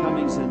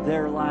shortcomings in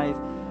their life.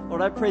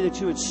 Lord, I pray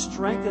that you would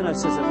strengthen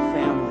us as a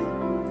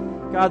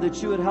family. God,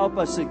 that you would help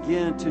us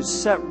again to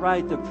set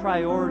right the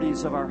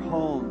priorities of our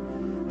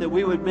home, that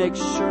we would make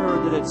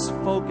sure that it's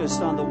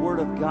focused on the Word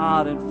of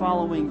God and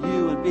following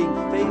you and being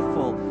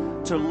faithful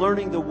to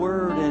learning the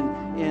Word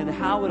and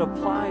how it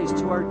applies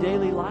to our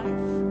daily life.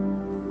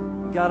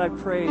 God, I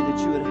pray that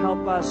you would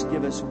help us,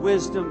 give us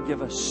wisdom,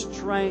 give us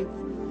strength.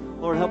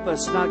 Lord, help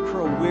us not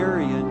grow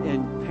weary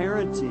in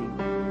parenting,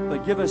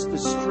 but give us the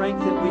strength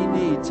that we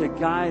need to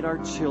guide our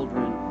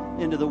children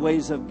into the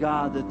ways of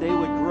God, that they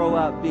would grow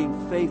up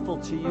being faithful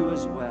to you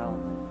as well.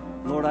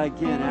 Lord, I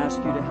again ask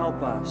you to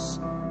help us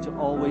to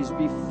always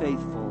be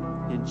faithful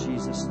in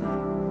Jesus'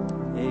 name.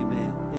 Amen.